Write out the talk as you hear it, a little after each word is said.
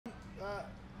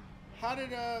How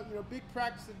did big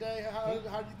practice today? How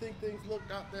do you think things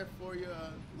looked out there for you?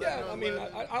 Yeah, I mean,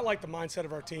 I like the mindset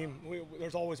of our team.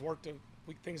 There's always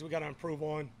things we got to improve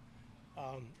on.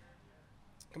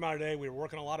 Come out today, we were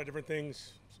working on a lot of different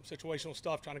things, some situational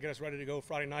stuff, trying to get us ready to go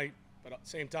Friday night. But at the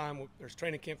same time, there's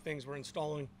training camp things we're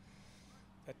installing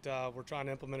that we're trying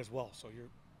to implement as well. So you're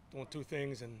doing two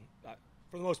things, and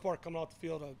for the most part, coming off the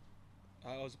field,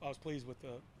 I was pleased with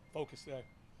the focus today.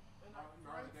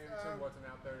 Marvin Davidson wasn't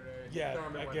out there today. Yeah,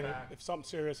 again, if something's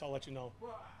serious, I'll let you know.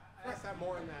 Well, I asked that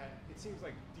more in that it seems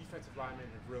like defensive linemen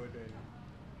have really been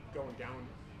going down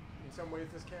in some ways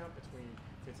this camp between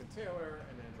Fitz and Taylor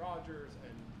and then Rogers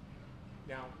and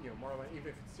now, Marlon, even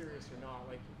if it's serious or not.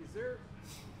 Like, is there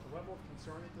a level of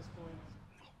concern at this point?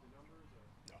 No. The numbers?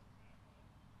 Or?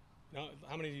 No.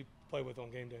 How many do you play with on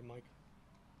game day, Mike?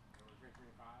 3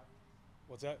 and 5.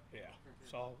 What's that? Yeah.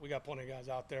 So we got plenty of guys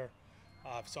out there.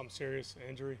 If something serious,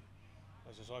 injury.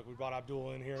 It's just like we brought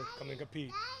Abdullah in here, come and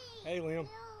compete. Hey, Liam.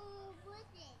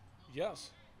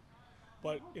 Yes.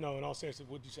 But, in all seriousness,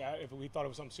 would you say if we thought it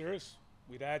was something serious,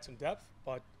 we'd add some depth,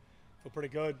 but feel pretty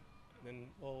good. Then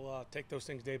we'll take those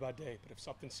things day by day. But if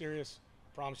something's serious,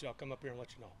 I promise you I'll come up here and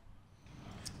let you know.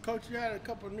 Coach, you had a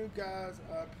couple of new guys,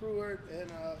 Pruitt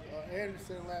and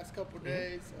Anderson, the last couple of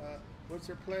days. What's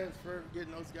your plans for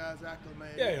getting those guys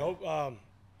acclimated? Yeah,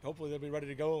 hopefully they'll be ready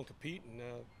to go and compete and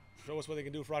show us what they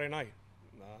can do Friday night.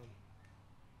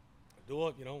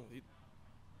 Abdullah,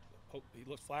 he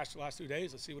looked flashed the last 2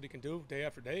 days. Let's see what he can do day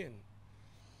after day and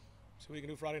see what he can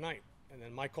do Friday night. And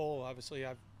then Michael, obviously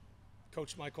I've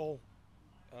coached Michael,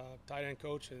 tight end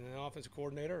coach and an offensive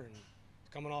coordinator, and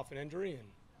he's coming off an injury,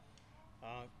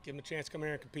 and give him a chance to come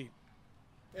here and compete.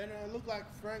 And it looked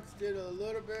like Franks did a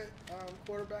little bit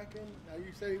quarterbacking.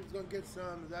 You said he was going to get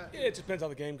some. Yeah, it just depends how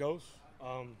the game goes.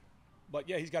 But,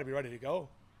 yeah, he's got to be ready to go.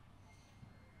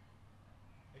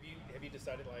 Have you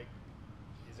decided,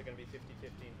 is it going to be 50-50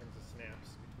 in terms of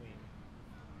snaps between?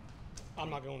 I'm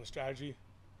not going to strategy.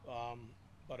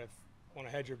 But if you want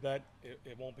to hedge your bet,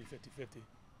 it won't be 50-50.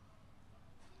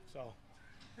 So,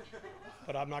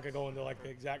 but I'm not going to go into the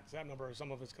exact snap number.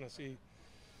 Some of it's going to see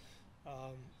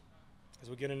as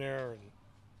we get in there, and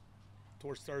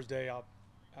towards Thursday I'll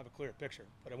have a clearer picture,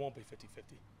 but it won't be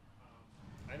 50-50.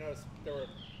 I noticed there were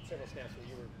several snaps where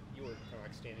you were kind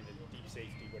of standing in deep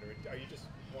safety. Whatever. Are you just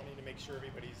wanting to make sure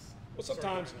everybody's? Well,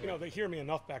 sometimes they hear me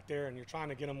enough back there, and you're trying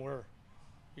to get them where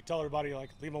you tell everybody leave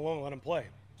them alone, let them play.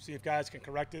 See if guys can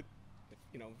correct it.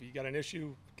 If you got an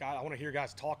issue, I want to hear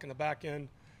guys talk in the back end,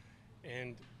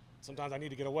 and sometimes I need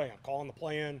to get away. I'm calling the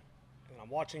play in, and I'm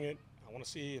watching it. I want to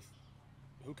see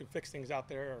who can fix things out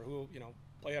there, or who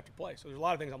play after play. So there's a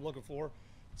lot of things I'm looking for.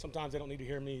 Sometimes they don't need to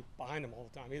hear me behind them all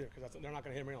the time either, because they're not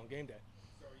going to hear me on game day.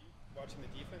 So are you watching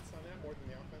the defense on that more than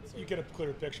the offense? You get a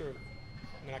clearer picture.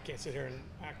 I mean, I can't sit here and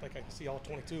act like I can see all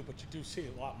 22, but you do see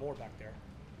a lot more back there.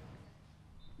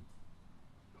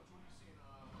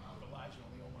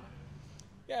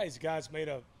 Yeah, he's a guy that's made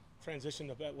a transition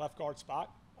to that left guard spot.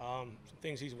 Some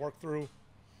things he's worked through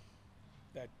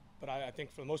but I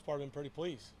think for the most part I've been pretty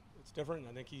pleased. It's different, and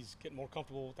I think he's getting more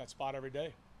comfortable with that spot every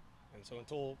day. And so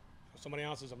until somebody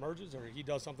else emerges or he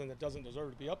does something that doesn't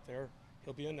deserve to be up there,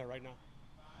 he'll be in there right now.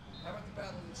 How about the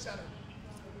battle in the center?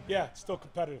 Yeah, it's still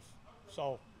competitive.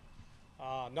 So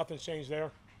nothing's changed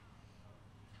there.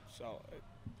 So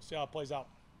see how it plays out.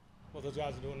 Both those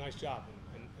guys are doing a nice job.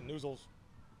 And Newzel's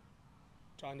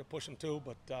trying to push him too,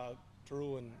 but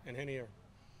Drew and Henny are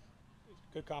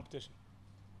good competition.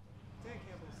 Dan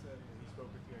Campbell said when he spoke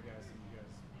with you, I guess, and you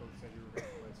guys both said you were going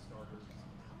to play starters.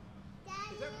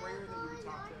 Is that rare that you would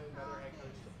talk to another head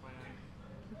coach to plan?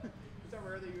 Is that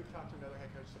rare that you would talk to another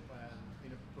head coach to plan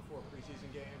before a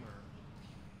preseason game?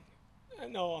 Or?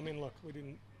 No, I mean, look, we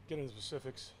didn't get into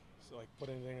specifics. So, put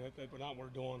anything that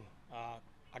we're doing. I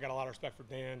got a lot of respect for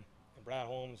Dan and Brad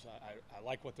Holmes. I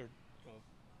like what they're.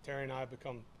 Terry and I have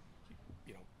become,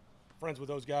 friends with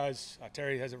those guys.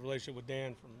 Terry has a relationship with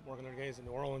Dan from working their games in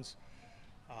New Orleans.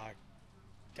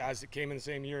 Guys that came in the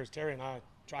same year as Terry and I,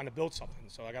 trying to build something.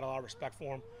 So I got a lot of respect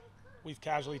for them. We've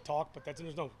casually talked, but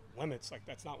there's no limits.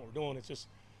 That's not what we're doing. It's just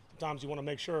sometimes you want to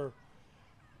make sure,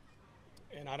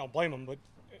 and I don't blame them,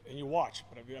 and you watch.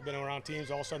 But I've been around teams,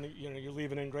 all of a sudden, you're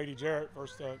leaving in Grady Jarrett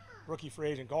versus the rookie free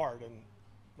agent guard, and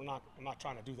I'm not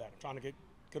trying to do that. I'm trying to get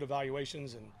good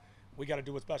evaluations, and we got to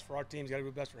do what's best for our teams. Got to do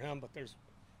what's best for him. But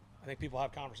I think people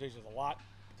have conversations a lot.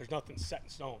 But there's nothing set in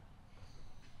stone.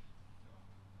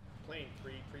 Playing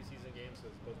 3 preseason games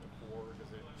as opposed to 4,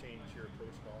 does it change your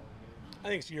approach at all? I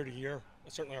think it's year to year.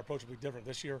 Certainly our approach will be different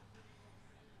this year.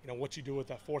 What you do with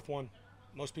that fourth one,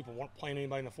 most people weren't playing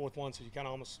anybody in the fourth one, so you kind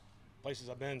of almost places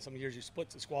I've been, some years you split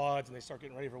the squads and they start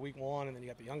getting ready for week 1, and then you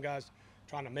got the young guys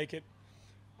trying to make it.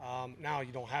 Now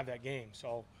you don't have that game.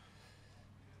 So,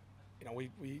 you know,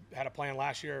 we had a plan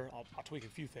last year. I'll tweak a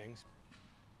few things.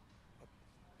 But,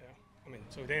 yeah, I mean,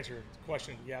 so to answer your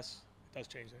question, yes, it does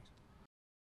change things.